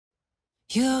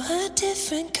You're a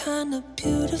different kind of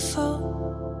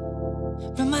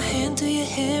beautiful. Run my hand through your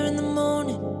hair in the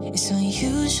morning. It's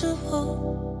unusual.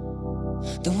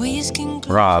 The way your skin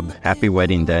glows. Rob, happy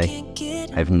wedding day.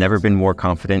 I've never been more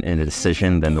confident in a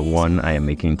decision than the one I am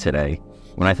making today.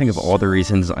 When I think of all the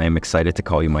reasons I am excited to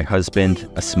call you my husband,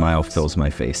 a smile fills my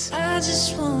face. I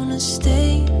just wanna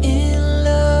stay in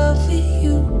love with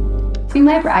you. Be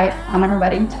my bride on our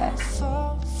wedding day.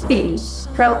 Katie,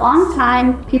 for a long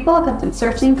time, people have been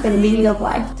searching for the meaning of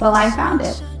life. Well, I found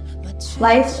it.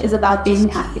 Life is about being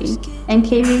happy, and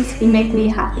Katie's, you make me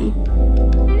happy.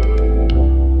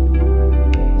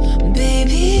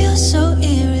 Baby, you're so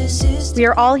irresistible. We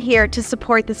are all here to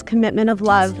support this commitment of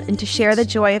love and to share the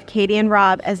joy of Katie and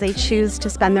Rob as they choose to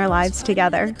spend their lives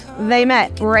together. They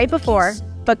met right before,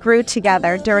 but grew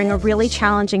together during a really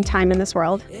challenging time in this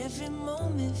world.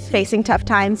 Facing tough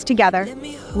times together,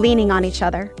 leaning on each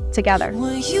other together.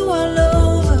 When you all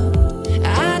over,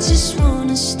 I just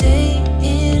wanna stay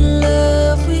in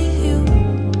love with you.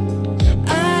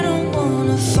 I don't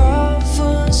wanna fall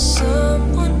for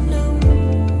someone new.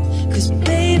 'Cause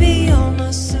baby, you're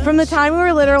my sunshine. From the time we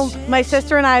were little, my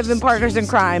sister and I have been partners in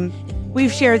crime.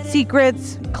 We've shared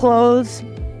secrets, clothes,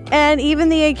 and even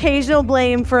the occasional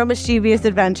blame for mischievous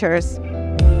adventures.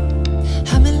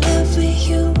 I'm in love with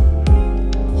you.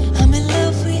 I'm in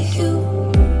love with you.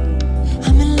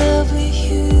 I'm in love with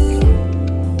you.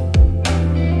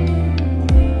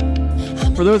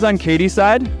 For those on Katie's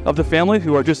side of the family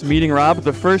who are just meeting Rob,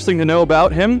 the first thing to know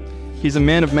about him, he's a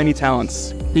man of many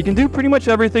talents. He can do pretty much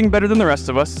everything better than the rest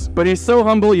of us, but he's so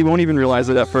humble you won't even realize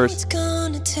it at first. It's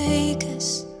gonna take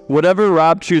us. Whatever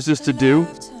Rob chooses to do,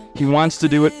 he wants to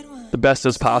do it the best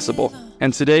as possible.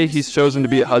 And today he's chosen to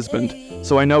be a husband,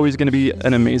 so I know he's going to be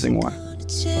an amazing one.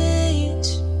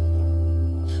 Change.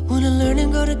 Wanna learn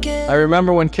and go together. I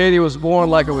remember when Katie was born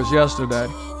like it was yesterday.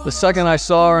 The second I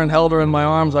saw her and held her in my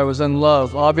arms, I was in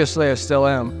love. Obviously, I still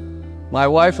am. My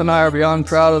wife and I are beyond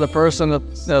proud of the person,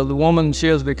 the woman she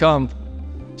has become.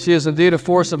 She is indeed a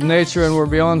force of nature, and we're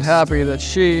beyond happy that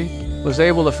she was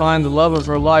able to find the love of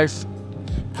her life.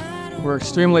 We're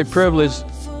extremely privileged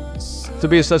to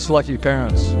be such lucky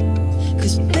parents.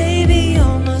 'Cause baby,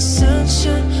 you're my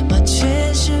sunshine, my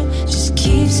treasure, just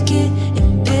keeps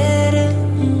getting better.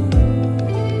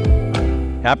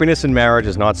 Happiness in marriage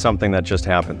is not something that just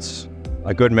happens.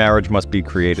 A good marriage must be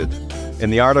created. In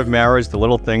the art of marriage, the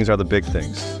little things are the big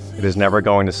things. It is never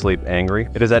going to sleep angry.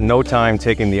 It is at no time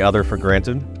taking the other for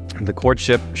granted. The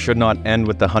courtship should not end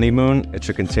with the honeymoon. It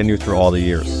should continue through all the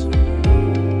years.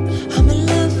 I'm in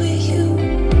love with you.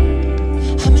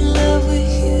 I'm in love with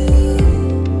you.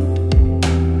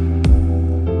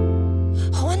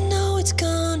 Oh, I know it's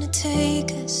gonna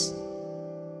take us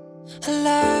a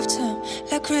lifetime,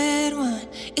 like red wine.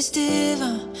 It's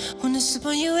divine. Wanna sip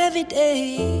on you every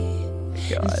day.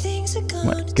 God. Things are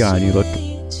My gonna God, you look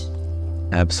change.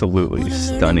 absolutely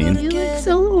stunning. You look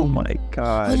so Oh my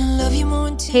God. Wanna love you more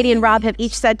until Katie and Rob have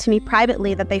each said to me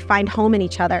privately that they find home in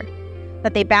each other,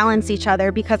 that they balance each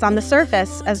other because on the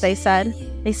surface, as they said,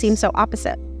 they seem so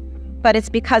opposite. But it's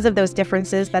because of those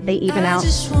differences that they even I out.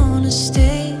 just wanna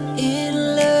stay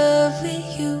in love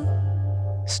with you.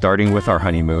 Starting with our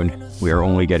honeymoon, we are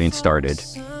only getting started.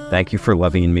 Thank you for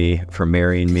loving me, for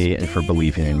marrying me, and for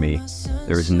believing in me.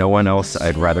 There is no one else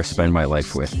I'd rather spend my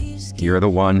life with. You're the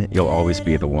one, you'll always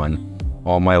be the one.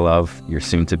 All my love, your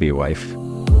soon-to-be wife.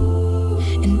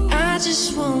 And I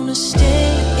just wanna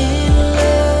stay in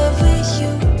love with you.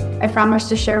 I promise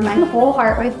to share my whole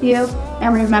heart with you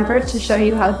and remember to show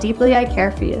you how deeply I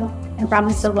care for you. I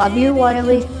promise to love you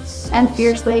loyally and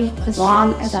fiercely as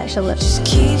long as I shall live. Just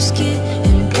keeps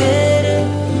getting better.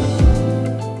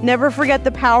 Never forget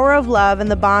the power of love and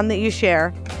the bond that you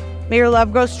share. May your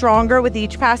love grow stronger with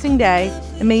each passing day,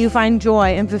 and may you find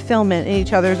joy and fulfillment in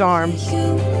each other's arms.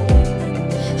 I'm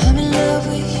in love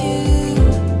with you.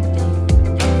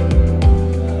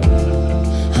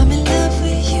 I'm in love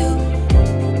with you.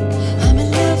 I'm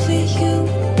in love with you.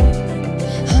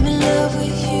 I'm in love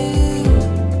with you.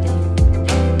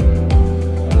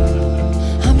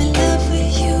 I'm in love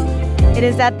with you. It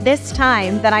is at this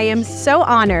time that I am so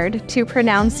honored to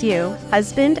pronounce you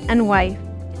husband and wife,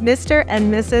 Mr.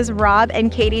 and Mrs. Rob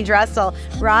and Katie Dressel.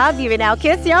 Rob, you may now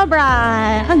kiss your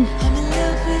bride.